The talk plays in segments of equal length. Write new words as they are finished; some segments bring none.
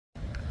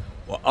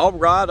Well, all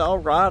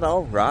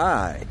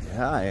right.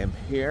 I am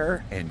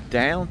here in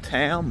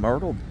downtown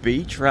Myrtle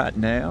Beach right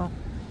now,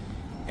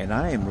 and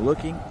I am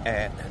looking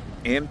at an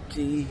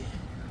empty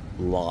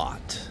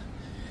lot.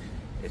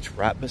 It's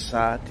right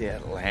beside the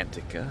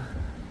Atlantica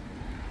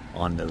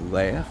on the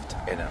left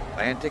and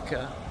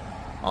Atlantica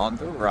on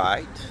the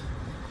right.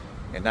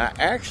 And I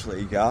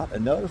actually got a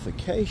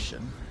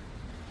notification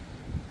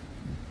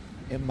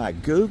in my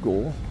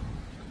Google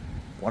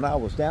when I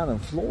was down in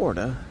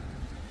Florida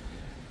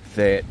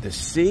that the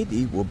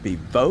city will be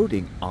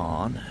voting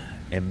on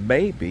and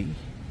maybe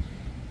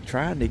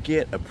trying to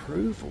get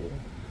approval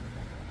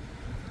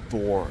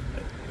for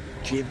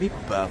Jimmy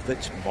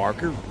Buffets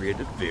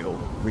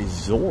Margaritaville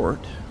resort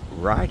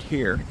right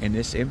here in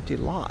this empty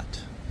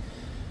lot.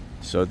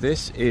 So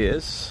this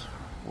is,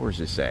 where's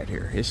this at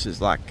here? This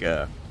is like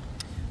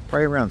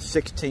probably around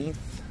 16th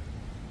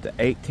to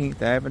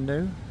 18th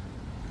Avenue.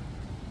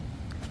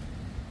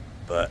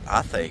 But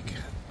I think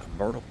a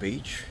Myrtle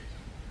Beach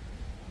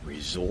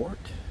resort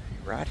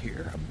right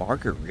here, a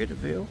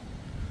Margaritaville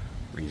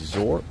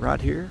resort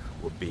right here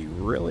would be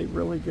really,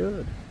 really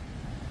good.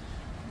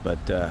 But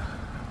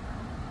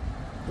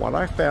what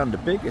I found the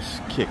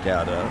biggest kick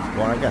out of,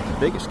 what I got the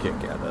biggest kick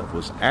out of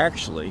was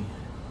actually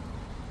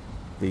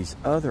these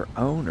other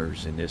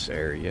owners in this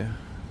area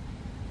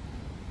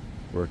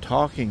were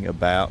talking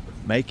about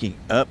making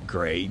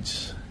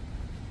upgrades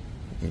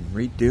and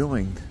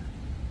redoing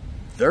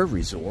their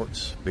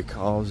resorts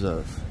because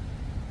of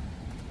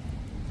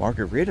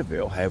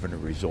Margaritaville having a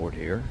resort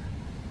here,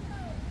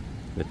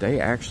 that they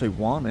actually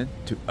wanted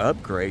to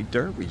upgrade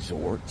their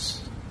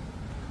resorts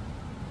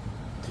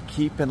to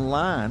keep in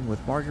line with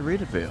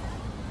Margaritaville.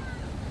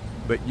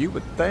 But you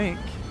would think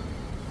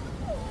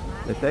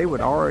that they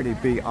would already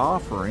be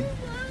offering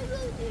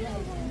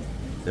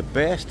the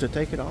best that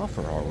they could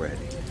offer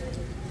already.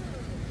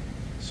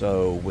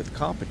 So with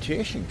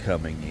competition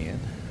coming in,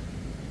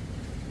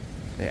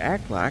 they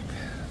act like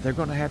they're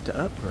going to have to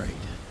upgrade.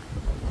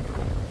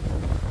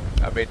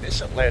 I mean, this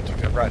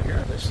Atlantica right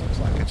here, this looks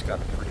like it's got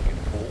a pretty good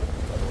pool.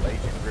 Got a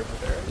lazy river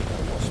there, a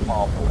little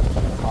small pool, a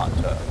hot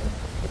tub.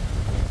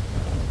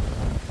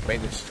 I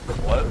mean, it's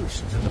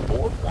close to the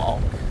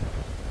boardwalk.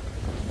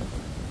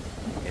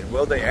 And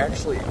will they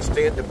actually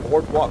extend the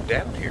boardwalk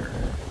down here?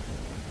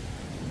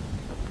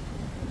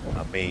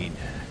 I mean,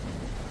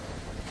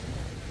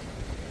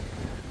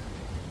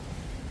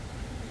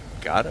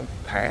 got a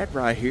pad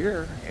right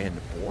here, and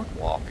the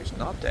boardwalk is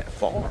not that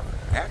far,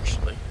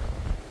 actually.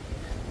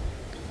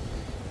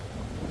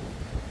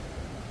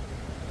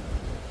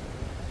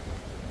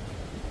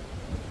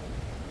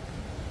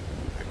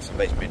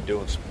 Somebody's been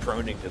doing some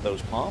pruning to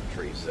those palm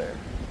trees there.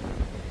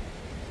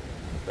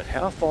 But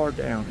how far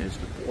down is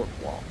the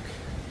boardwalk?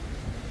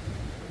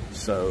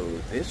 So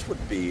this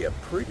would be a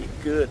pretty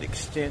good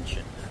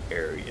extension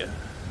area.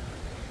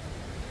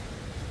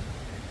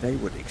 They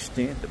would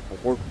extend the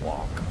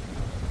boardwalk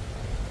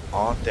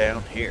on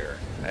down here.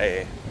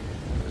 Hey,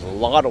 there's a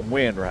lot of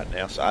wind right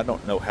now, so I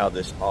don't know how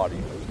this audio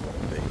is going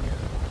to be.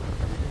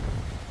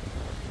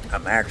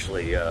 I'm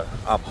actually,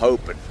 I'm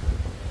hoping,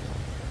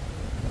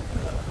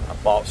 I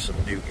bought some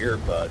new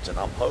earbuds, and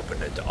I'm hoping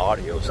that the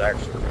audio is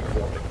actually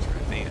recording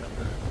through them.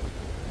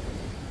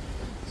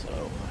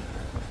 So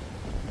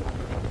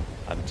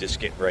I'm just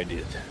getting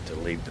ready to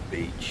leave the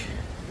beach,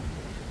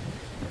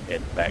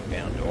 heading back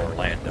down to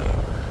Orlando,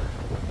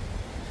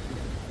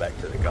 back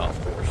to the golf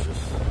course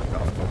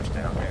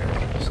down there.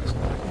 This is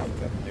got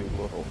a new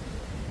little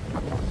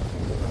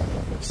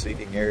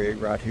seating area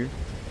right here.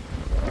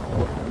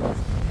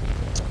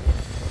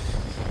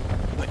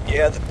 But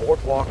yeah, the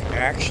boardwalk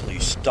actually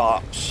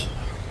stops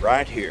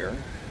right here.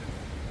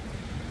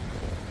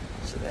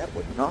 So that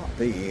would not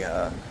be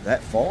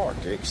that far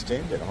to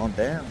extend it on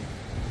down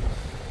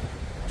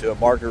to a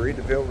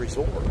Margaritaville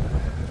resort.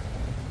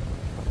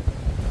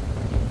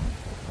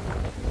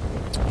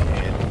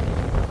 And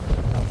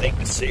I think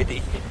the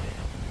city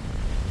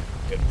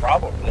could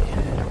probably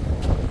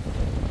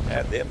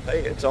have them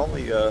pay. It's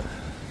only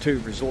 2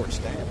 resorts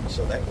down,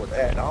 so that would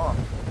add on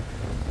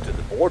to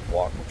the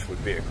boardwalk, which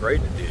would be a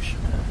great addition.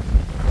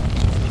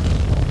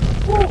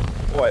 Woo!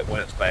 Boy, it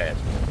went bad.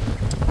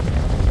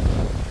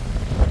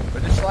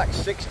 But it's like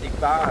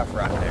 65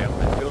 right now.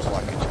 It feels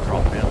like it's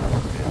dropped down a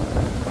little bit.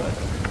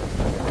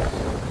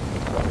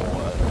 But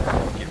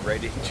we'll get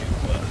ready to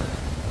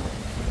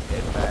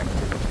head back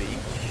to the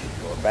beach,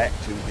 or back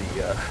to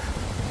the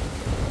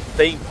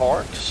theme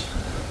parks.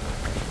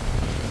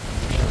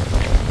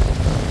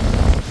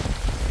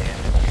 And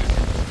you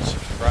can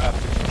subscribe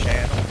to the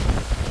channel.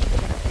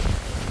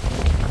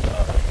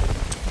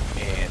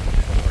 And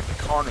the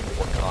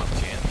carnivore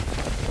content.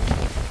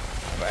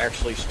 I've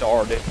actually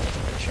started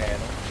a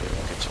channel that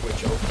you can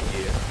switch over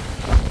here.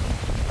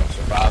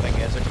 Surviving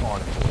as a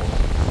carnivore.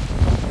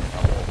 And I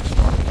will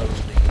start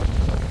posting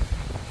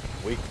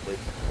weekly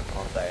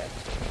on that.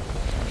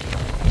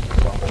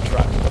 So I'm going to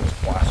try to post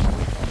twice a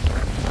week on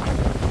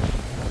that.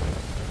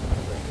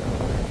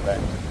 Back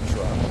to the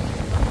truck.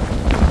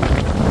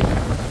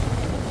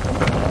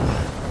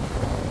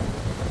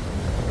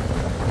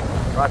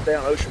 right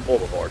down Ocean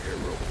Boulevard here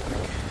real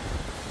quick.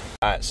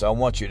 All right, so I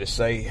want you to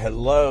say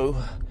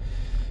hello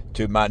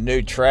to my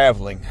new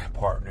traveling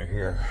partner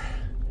here.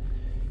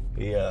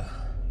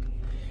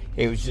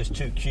 He was just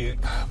too cute.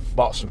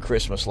 Bought some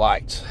Christmas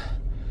lights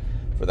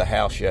for the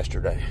house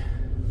yesterday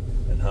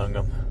and hung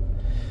them.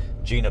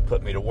 Gina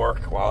put me to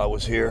work while I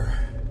was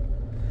here,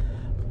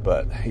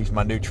 but he's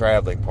my new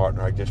traveling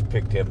partner. I just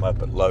picked him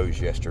up at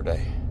Lowe's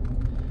yesterday.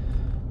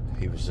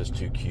 He was just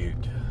too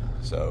cute,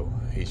 so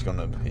he's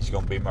gonna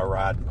be my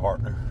riding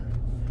partner.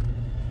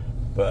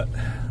 But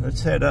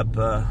let's head up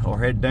or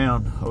head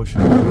down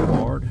Ocean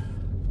Boulevard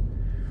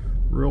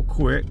real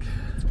quick,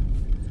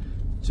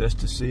 just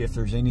to see if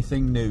there's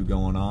anything new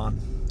going on.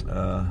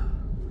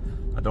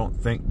 I don't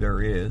think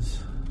there is.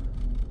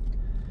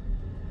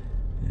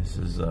 This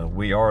is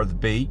We Are the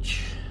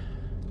Beach.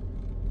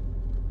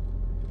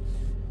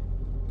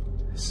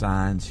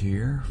 Signs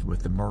here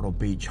with the Myrtle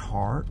Beach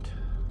heart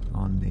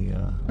on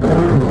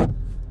the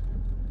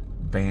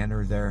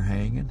banner there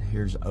hanging.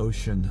 Here's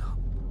Ocean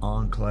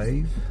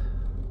Enclave,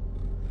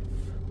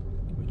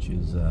 which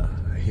is a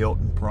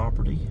Hilton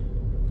property.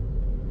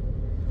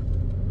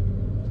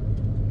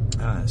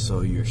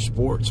 So your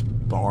sports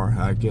bar,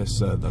 I guess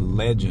the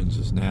Legends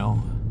is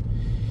now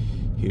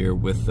here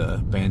with the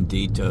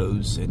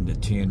Banditos and the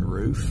tin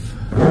roof.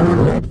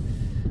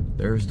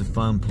 There's the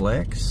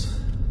Funplex.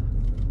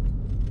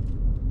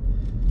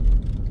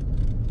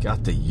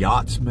 Got the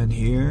Yachtsman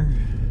here.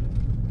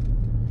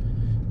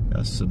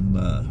 Got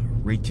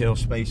some retail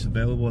space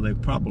available.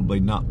 They've probably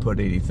not put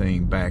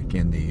anything back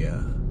in the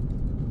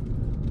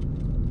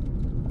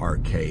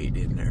arcade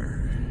in there.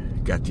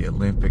 Got the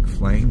Olympic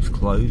Flames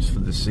closed for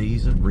the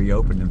season,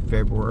 reopened in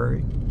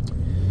February.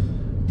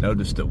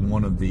 Noticed that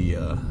one of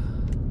the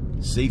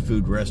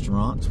seafood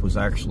restaurants was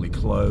actually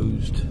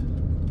closed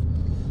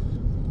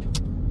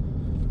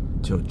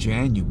until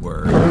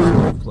January,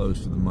 so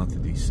closed for the month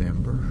of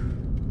December.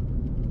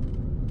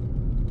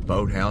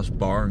 Boathouse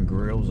Bar and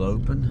Grill's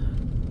open.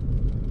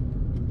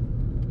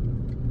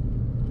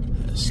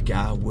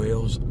 Sky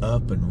Whale's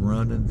up and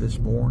running this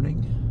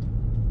morning.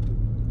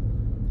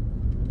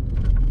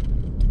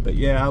 But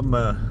yeah, I'm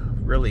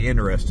really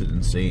interested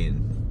in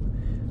seeing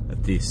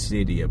if this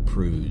city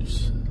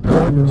approves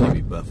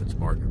Jimmy Buffets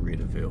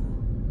Margaritaville,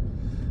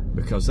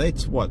 because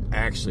that's what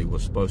actually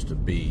was supposed to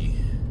be,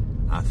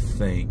 I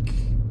think,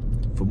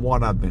 from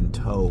what I've been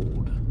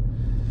told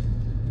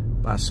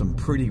by some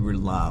pretty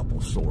reliable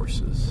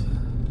sources.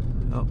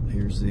 Oh,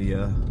 here's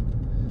the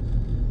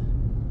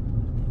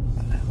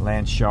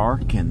land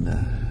shark and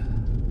the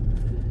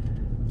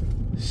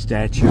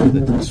statue of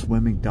the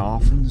swimming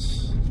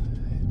dolphins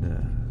and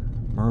the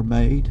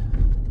mermaid.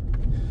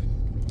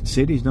 The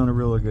city's done a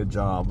really good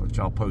job, which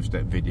I'll post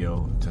that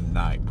video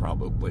tonight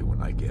probably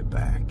when I get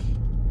back,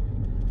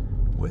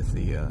 with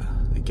the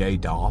gay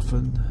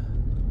dolphin.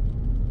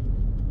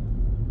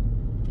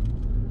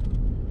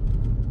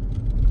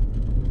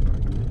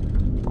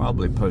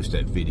 Probably post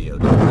that video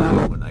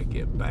tonight when I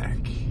get back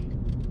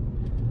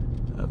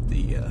of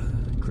the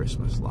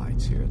Christmas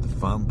lights here at the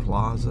Fun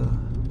Plaza.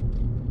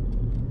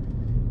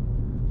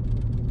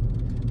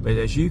 But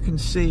as you can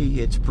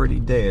see, it's pretty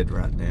dead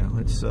right now.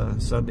 It's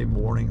Sunday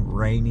morning,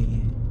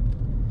 rainy.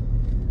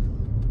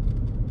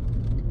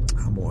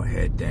 I'm gonna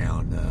head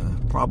down,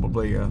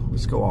 probably,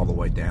 let's go all the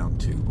way down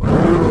to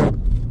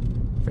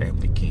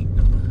Family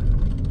Kingdom.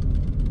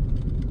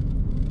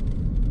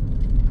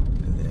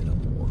 And then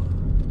I'm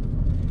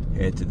gonna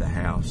head to the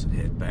house and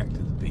head back to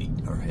the beach,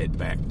 or head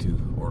back to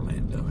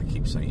Orlando. I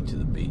keep saying to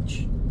the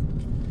beach.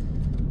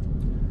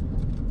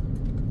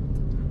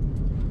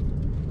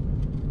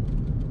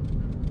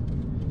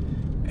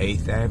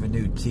 Eighth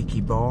Avenue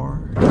Tiki Bar,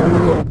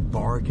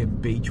 bargain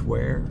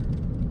beachwear.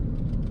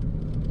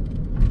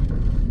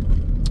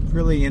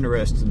 Really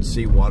interesting to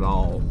see what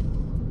all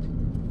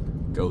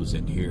goes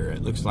in here.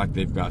 It looks like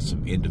they've got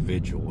some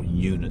individual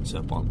units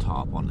up on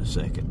top on the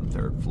second and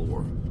third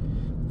floor.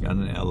 Got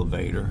an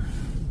elevator.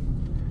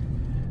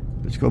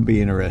 It's going to be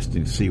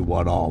interesting to see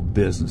what all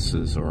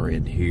businesses are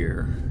in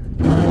here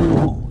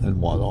and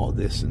what all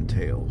this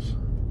entails.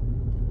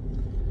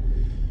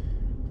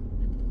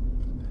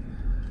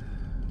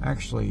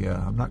 Actually,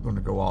 I'm not going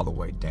to go all the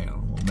way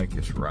down. We'll make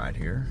this right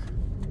here.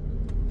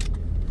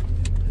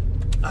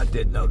 I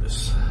did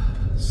notice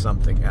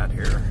something out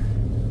here.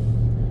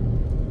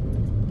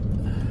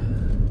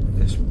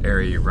 This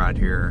area right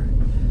here,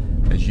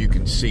 as you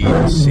can see,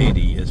 the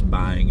city is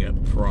buying up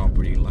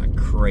property like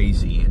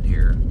crazy in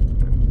here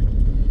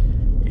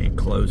and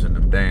closing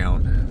them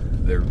down.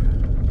 They're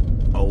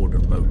older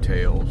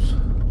motels.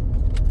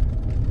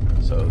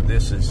 So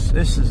this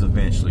is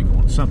eventually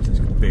going, something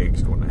big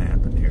is going to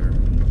happen here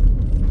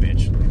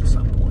eventually at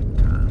some point in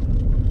time.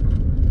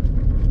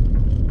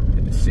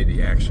 And the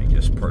city actually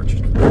just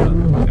purchased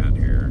one down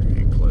here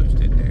and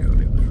closed it down.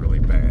 It was really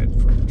bad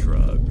for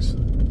drugs,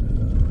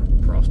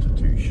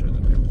 prostitution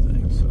and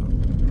everything. So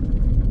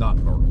not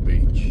Myrtle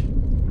Beach.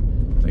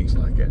 Things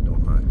like that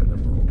don't happen at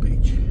Myrtle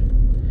Beach.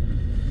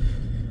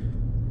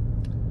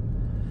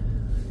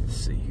 Let's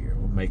see here.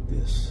 We'll make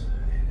this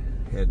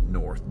head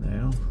north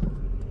now.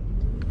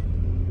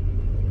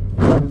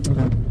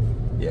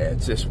 Yeah,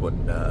 it's this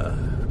one,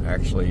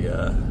 actually,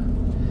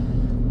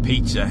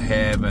 Pizza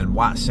Heaven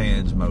White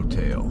Sands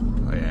Motel.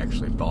 I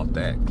actually bought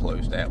that and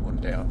closed that one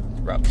down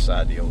right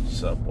beside the old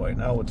Subway.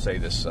 And I would say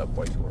this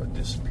Subway's going to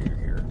disappear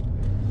here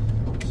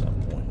at some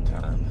point in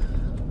time.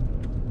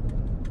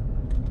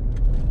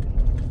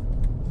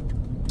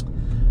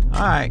 All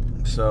right,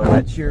 so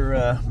that's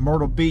your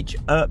Myrtle Beach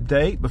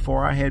update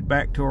before I head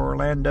back to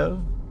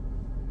Orlando.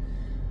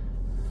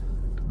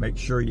 Make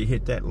sure you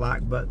hit that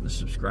like button to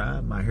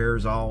subscribe. My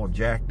hair's all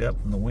jacked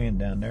up from the wind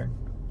down there.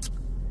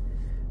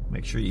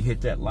 Make sure you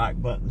hit that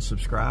like button,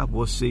 subscribe.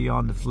 We'll see you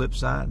on the flip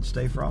side, and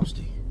stay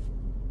frosty.